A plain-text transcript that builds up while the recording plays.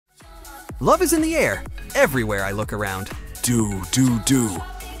Love is in the air, everywhere I look around. Do.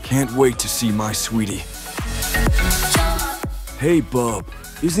 Can't wait to see my sweetie. Hey, bub,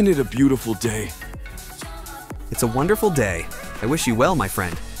 isn't it a beautiful day? It's a wonderful day. I wish you well, my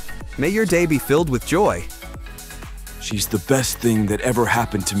friend. May your day be filled with joy. She's the best thing that ever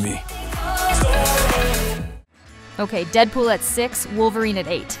happened to me. Okay, Deadpool at 6, Wolverine at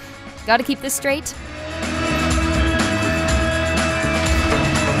 8. Gotta keep this straight?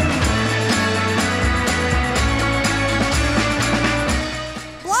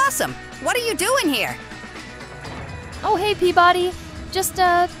 Blossom, what are you doing here? Oh, hey, Peabody. Just,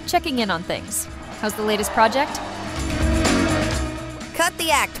 checking in on things. How's the latest project? Cut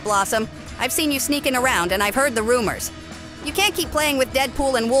the act, Blossom. I've seen you sneaking around and I've heard the rumors. You can't keep playing with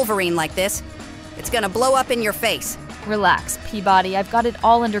Deadpool and Wolverine like this. It's gonna blow up in your face. Relax, Peabody. I've got it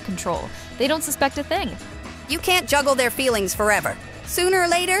all under control. They don't suspect a thing. You can't juggle their feelings forever. Sooner or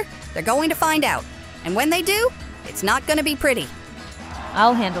later, they're going to find out. And when they do, it's not gonna be pretty.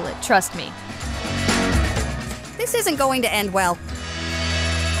 I'll handle it, trust me. This isn't going to end well.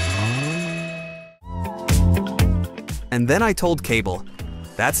 And then I told Cable,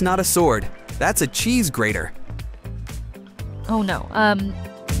 that's not a sword, that's a cheese grater. Oh no,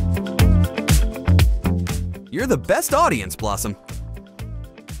 You're the best audience, Blossom.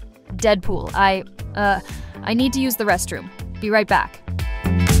 Deadpool, I need to use the restroom. Be right back.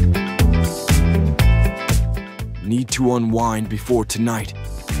 Need to unwind before tonight.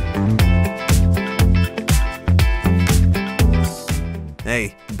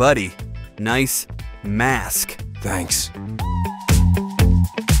 Hey, buddy, nice mask. Thanks.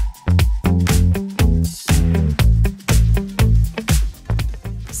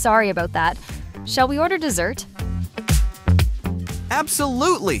 Sorry about that. Shall we order dessert?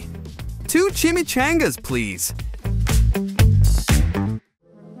 Absolutely. 2 chimichangas, please.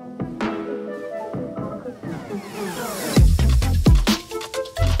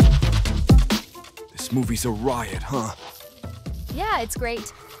 This movie's a riot, huh? Yeah, it's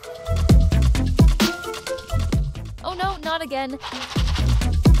great. Oh no, not again.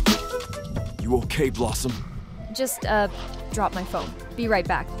 You okay, Blossom? Just, drop my phone. Be right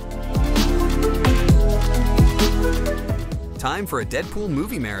back. Time for a Deadpool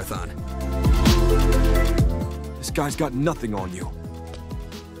movie marathon. This guy's got nothing on you.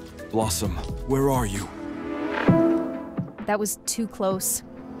 Blossom, where are you? That was too close.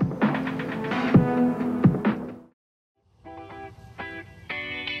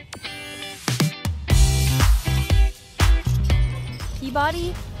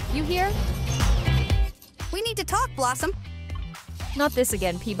 Peabody, you here? We need to talk, Blossom. Not this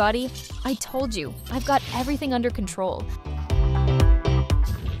again, Peabody. I told you, I've got everything under control.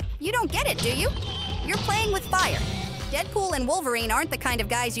 You don't get it, do you? You're playing with fire. Deadpool and Wolverine aren't the kind of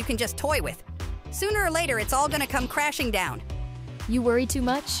guys you can just toy with. Sooner or later, it's all gonna come crashing down. You worry too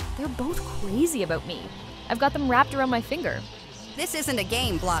much? They're both crazy about me. I've got them wrapped around my finger. This isn't a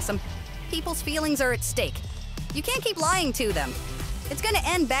game, Blossom. People's feelings are at stake. You can't keep lying to them. It's gonna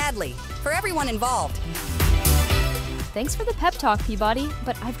end badly, for everyone involved. Thanks for the pep talk, Peabody,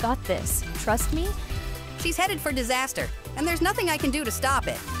 but I've got this. Trust me? She's headed for disaster, and there's nothing I can do to stop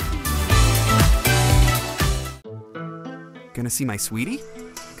it. Gonna see my sweetie?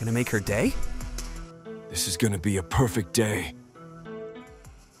 Gonna make her day? This is gonna be a perfect day.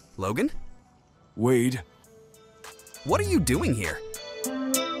 Logan? Wade, What are you doing here?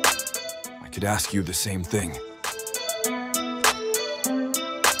 I could ask you the same thing.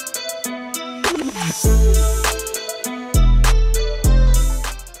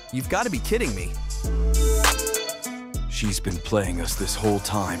 You've got to be kidding me. She's been playing us this whole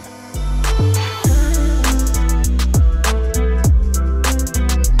time.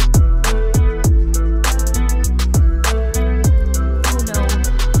 Oh no.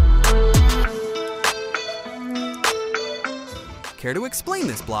 Care to explain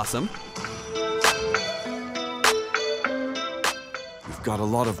this, Blossom? You've got a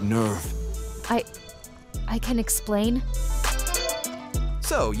lot of nerve. I can explain.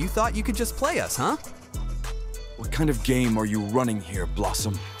 So, you thought you could just play us, huh? What kind of game are you running here,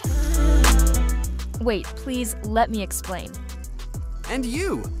 Blossom? Wait, please let me explain. And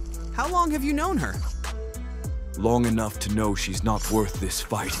you? How long have you known her? Long enough to know she's not worth this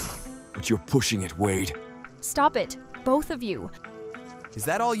fight. But you're pushing it, Wade. Stop it, both of you. Is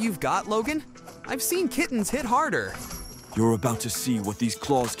that all you've got, Logan? I've seen kittens hit harder. You're about to see what these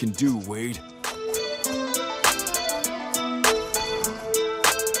claws can do, Wade.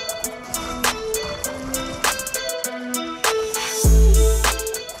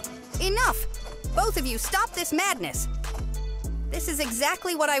 Enough! Both of you, stop this madness! This is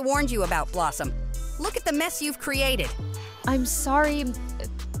exactly what I warned you about, Blossom. Look at the mess you've created. I'm sorry.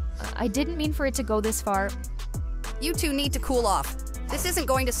 I didn't mean for it to go this far. You two need to cool off. This isn't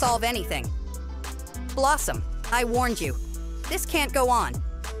going to solve anything. Blossom, I warned you. This can't go on.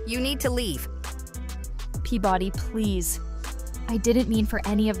 You need to leave. Peabody, please. I didn't mean for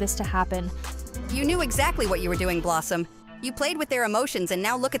any of this to happen. You knew exactly what you were doing, Blossom. You played with their emotions and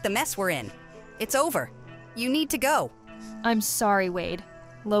now look at the mess we're in. It's over. You need to go. I'm sorry, Wade.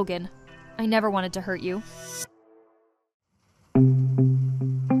 Logan, I never wanted to hurt you.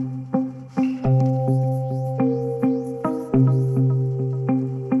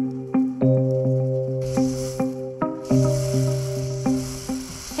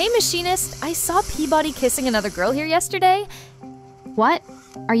 Hey, Machinist, I saw Peabody kissing another girl here yesterday. What?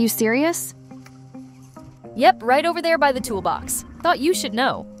 Are you serious? Yep, right over there by the toolbox. Thought you should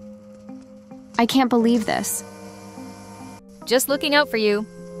know. I can't believe this. Just looking out for you.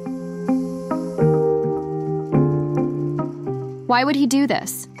 Why would he do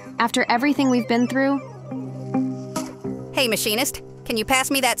this? After everything we've been through? Hey, Machinist, can you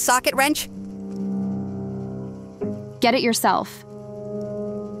pass me that socket wrench? Get it yourself.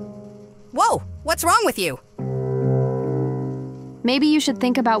 Whoa, what's wrong with you? Maybe you should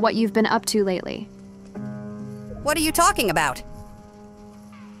think about what you've been up to lately. What are you talking about?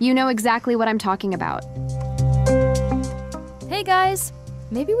 You know exactly what I'm talking about. Hey guys,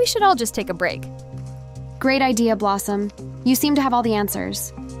 maybe we should all just take a break. Great idea, Blossom. You seem to have all the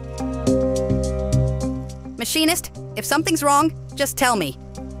answers. Machinist, if something's wrong, just tell me.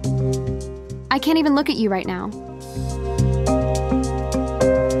 I can't even look at you right now.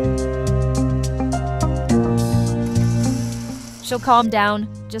 She'll calm down.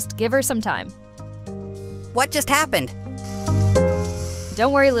 Just give her some time. What just happened?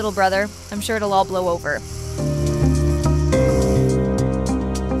 Don't worry, little brother. I'm sure it'll all blow over.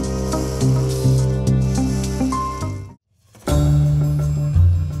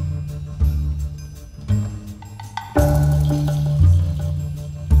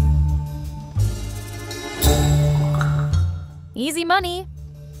 Easy money.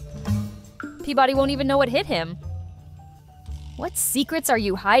 Peabody won't even know what hit him. What secrets are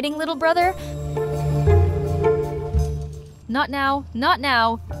you hiding, little brother? Not now, not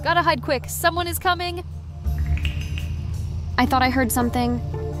now. Gotta hide quick, someone is coming. I thought I heard something.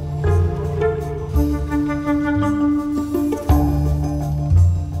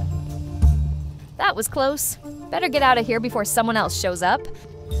 That was close. Better get out of here before someone else shows up.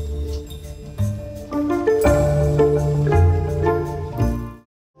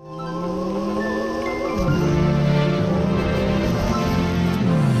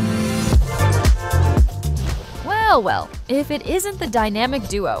 Well, if it isn't the dynamic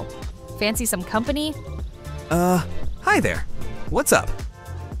duo. Fancy some company? Hi there. What's up?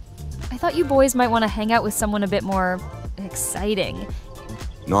 I thought you boys might want to hang out with someone a bit more exciting.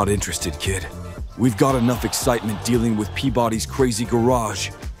 Not interested, kid. We've got enough excitement dealing with Peabody's crazy garage.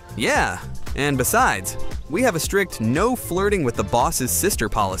 Yeah, and besides, we have a strict no flirting with the boss's sister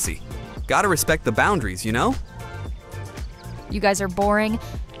policy. Gotta respect the boundaries, you know? You guys are boring.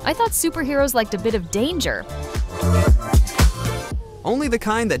 I thought superheroes liked a bit of danger. Only the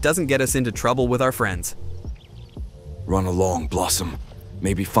kind that doesn't get us into trouble with our friends. Run along, Blossom.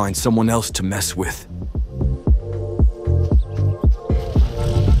 Maybe find someone else to mess with.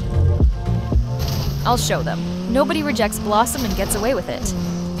 I'll show them. Nobody rejects Blossom and gets away with it.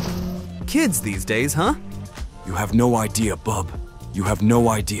 Kids these days, huh? You have no idea, bub. You have no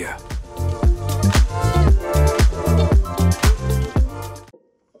idea.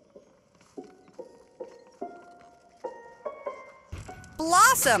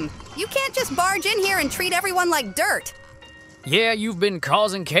 Blossom! You can't just barge in here and treat everyone like dirt. Yeah, you've been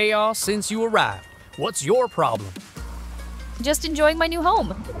causing chaos since you arrived. What's your problem? Just enjoying my new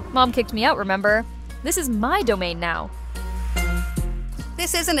home. Mom kicked me out, remember? This is my domain now.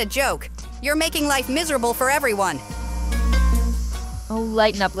 This isn't a joke. You're making life miserable for everyone. Oh,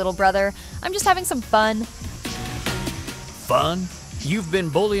 lighten up, little brother. I'm just having some fun. Fun? You've been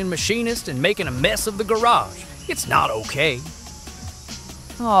bullying Machinist and making a mess of the garage. It's not okay.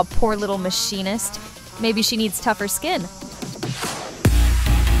 Oh, poor little Machinist. Maybe she needs tougher skin.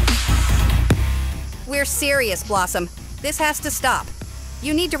 We're serious, Blossom. This has to stop.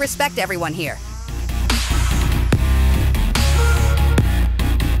 You need to respect everyone here.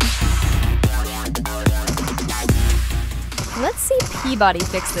 Let's see Peabody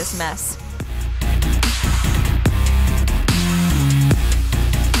fix this mess.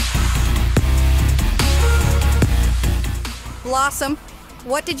 Blossom,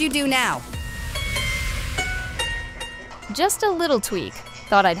 what did you do now? Just a little tweak.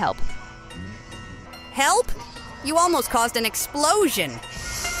 Thought I'd help. Help? You almost caused an explosion.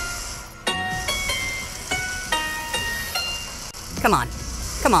 Come on.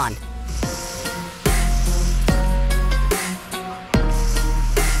 Come on.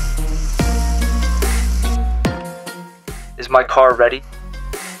 Is my car ready?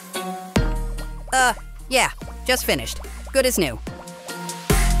 Yeah, just finished. Good as new.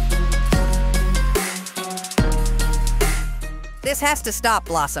 This has to stop,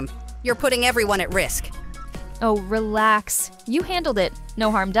 Blossom. You're putting everyone at risk. Oh, relax. You handled it.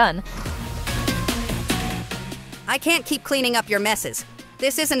 No harm done. I can't keep cleaning up your messes.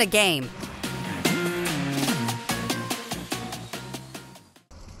 This isn't a game.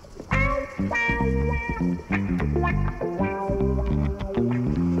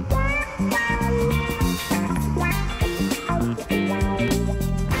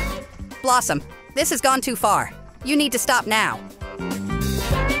 Blossom, this has gone too far. You need to stop now.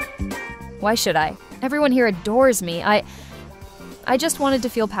 Why should I? Everyone here adores me. I just wanted to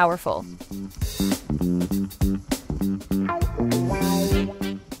feel powerful.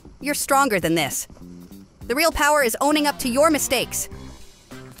 You're stronger than this. The real power is owning up to your mistakes.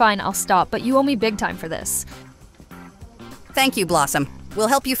 Fine, I'll stop, but you owe me big time for this. Thank you, Blossom. We'll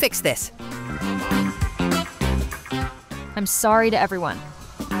help you fix this. I'm sorry to everyone.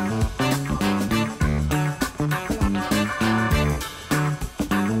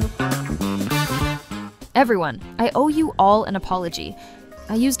 Everyone, I owe you all an apology.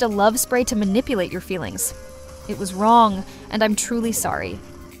 I used a love spray to manipulate your feelings. It was wrong, and I'm truly sorry.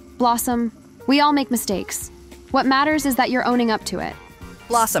 Blossom, we all make mistakes. What matters is that you're owning up to it.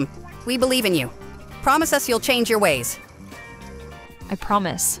 Blossom, we believe in you. Promise us you'll change your ways. I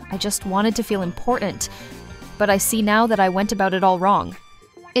promise. I just wanted to feel important. But I see now that I went about it all wrong.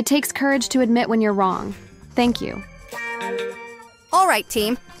 It takes courage to admit when you're wrong. Thank you. All right,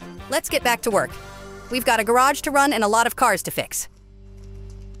 team. Let's get back to work. We've got a garage to run and a lot of cars to fix.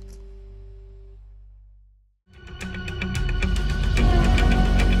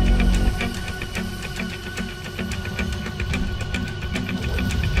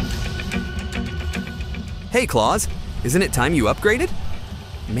 Hey, Claws. Isn't it time you upgraded?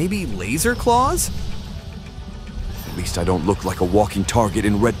 Maybe laser claws? At least I don't look like a walking target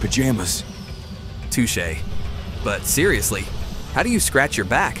in red pajamas. Touché. But seriously, how do you scratch your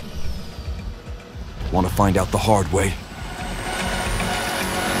back? Want to find out the hard way?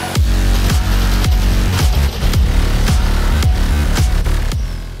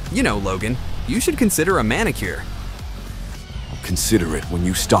 You know, Logan, you should consider a manicure. I'll consider it when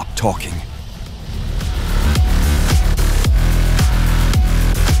you stop talking.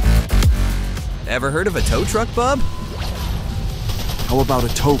 Ever heard of a tow truck, bub? How about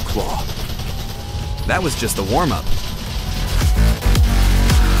a toe claw? That was just the warm-up.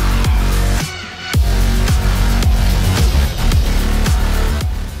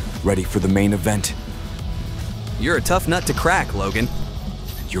 Ready for the main event? You're a tough nut to crack, Logan.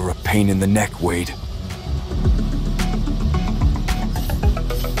 You're a pain in the neck, Wade.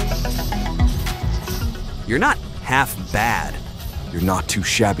 You're not half bad. You're not too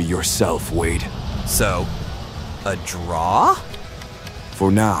shabby yourself, Wade. So, a draw?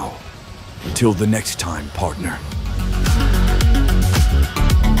 For now. Until the next time, partner.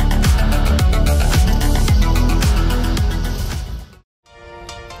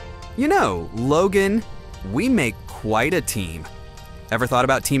 You know, Logan, we make quite a team. Ever thought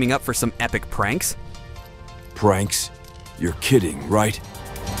about teaming up for some epic pranks? Pranks? You're kidding, right?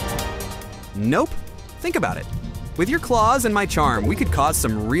 Nope. Think about it. With your claws and my charm, we could cause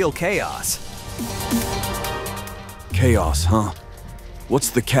some real chaos. Chaos, huh? What's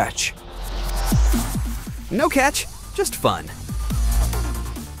the catch? No catch, just fun.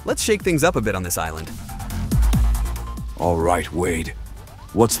 Let's shake things up a bit on this island. All right, Wade.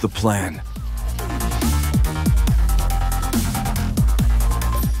 What's the plan?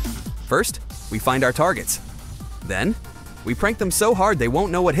 First, we find our targets. Then, we prank them so hard they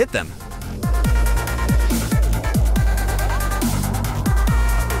won't know what hit them.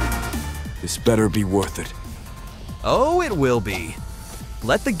 This better be worth it. Oh, it will be.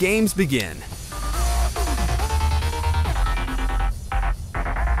 Let the games begin.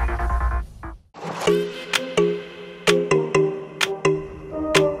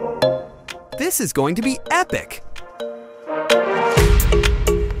 This is going to be epic.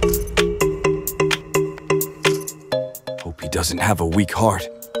 Hope he doesn't have a weak heart.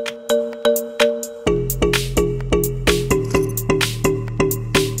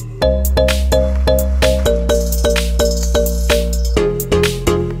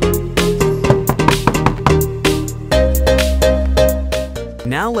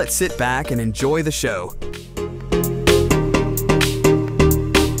 let's sit back and enjoy the show.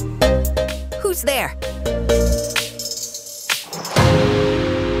 Who's there?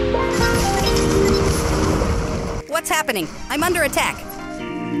 What's happening? I'm under attack.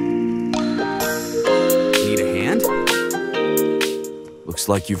 Need a hand? Looks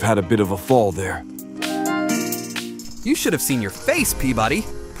like you've had a bit of a fall there. You should have seen your face, Peabody.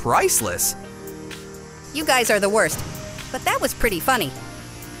 Priceless. You guys are the worst, but that was pretty funny.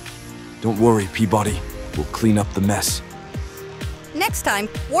 Don't worry, Peabody. We'll clean up the mess. Next time,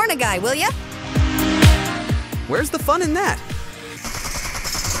 warn a guy, will ya? Where's the fun in that?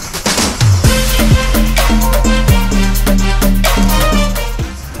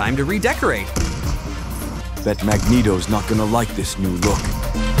 Time to redecorate. Bet Magneto's not gonna like this new look.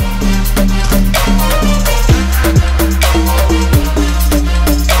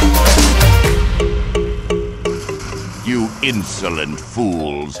 You insolent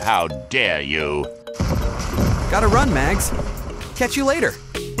fools, how dare you! Gotta run, Mags. Catch you later.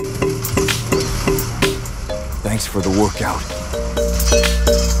 Thanks for the workout.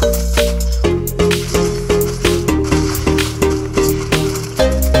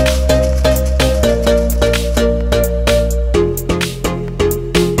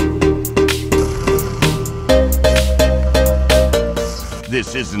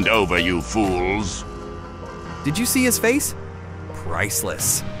 This isn't over, you fools. Did you see his face?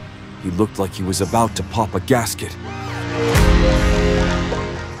 Priceless. He looked like he was about to pop a gasket.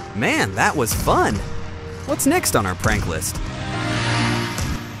 Man, that was fun. What's next on our prank list?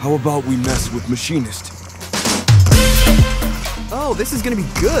 How about we mess with Machinist? Oh, this is gonna be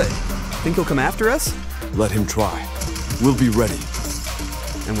good. Think he'll come after us? Let him try. We'll be ready.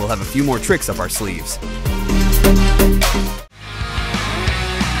 And we'll have a few more tricks up our sleeves.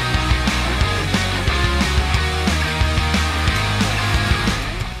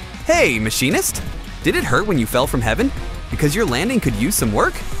 Hey, Machinist! Did it hurt when you fell from heaven? Because your landing could use some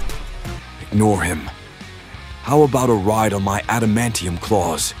work? Ignore him. How about a ride on my adamantium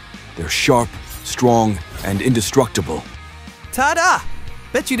claws? They're sharp, strong, and indestructible. Ta-da!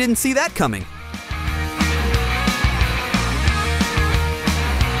 Bet you didn't see that coming.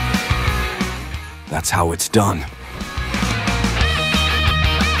 That's how it's done.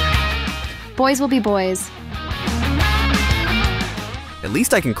 Boys will be boys. At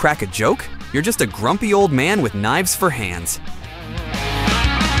least I can crack a joke. You're just a grumpy old man with knives for hands.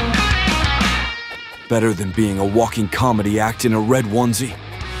 Better than being a walking comedy act in a red onesie.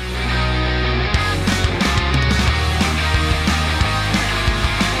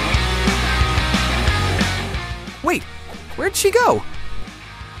 Wait, where'd she go?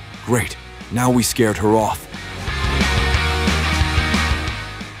 Great. Now we scared her off.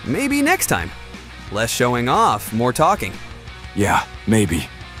 Maybe next time. Less showing off, more talking. Yeah, maybe.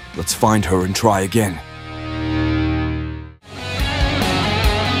 Let's find her and try again.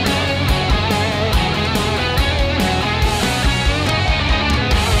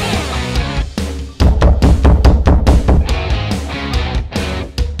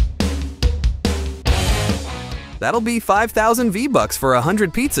 That'll be 5,000 V-Bucks for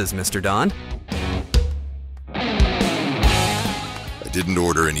 100 pizzas, Mr. Don. I didn't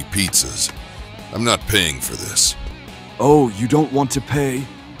order any pizzas. I'm not paying for this. Oh, you don't want to pay?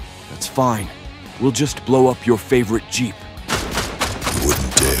 That's fine. We'll just blow up your favorite Jeep. You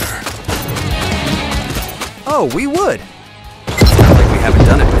wouldn't dare. Oh, we would. It's not like we haven't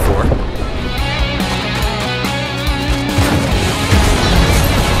done it before.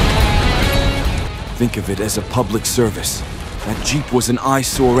 Think of it as a public service. That Jeep was an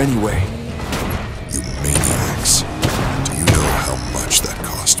eyesore anyway. You maniacs. Do you know how much that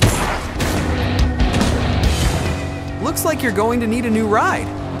cost me? Looks like you're going to need a new ride.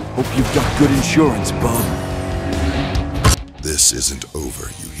 Hope you've got good insurance, bub. This isn't over,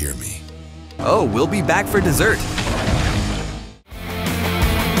 you hear me? Oh, we'll be back for dessert.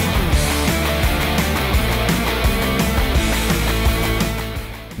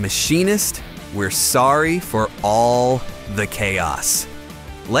 Machinist, we're sorry for all the chaos.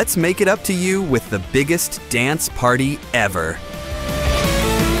 Let's make it up to you with the biggest dance party ever.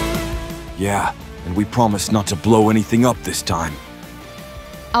 Yeah, and we promise not to blow anything up this time.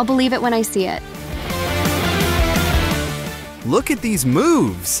 I'll believe it when I see it. Look at these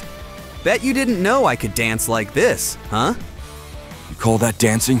moves. Bet you didn't know I could dance like this, huh? You call that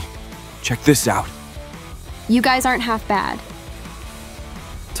dancing? Check this out. You guys aren't half bad.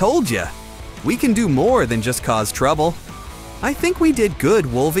 Told ya. We can do more than just cause trouble. I think we did good,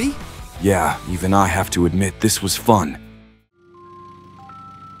 Wolvie. Yeah, even I have to admit this was fun.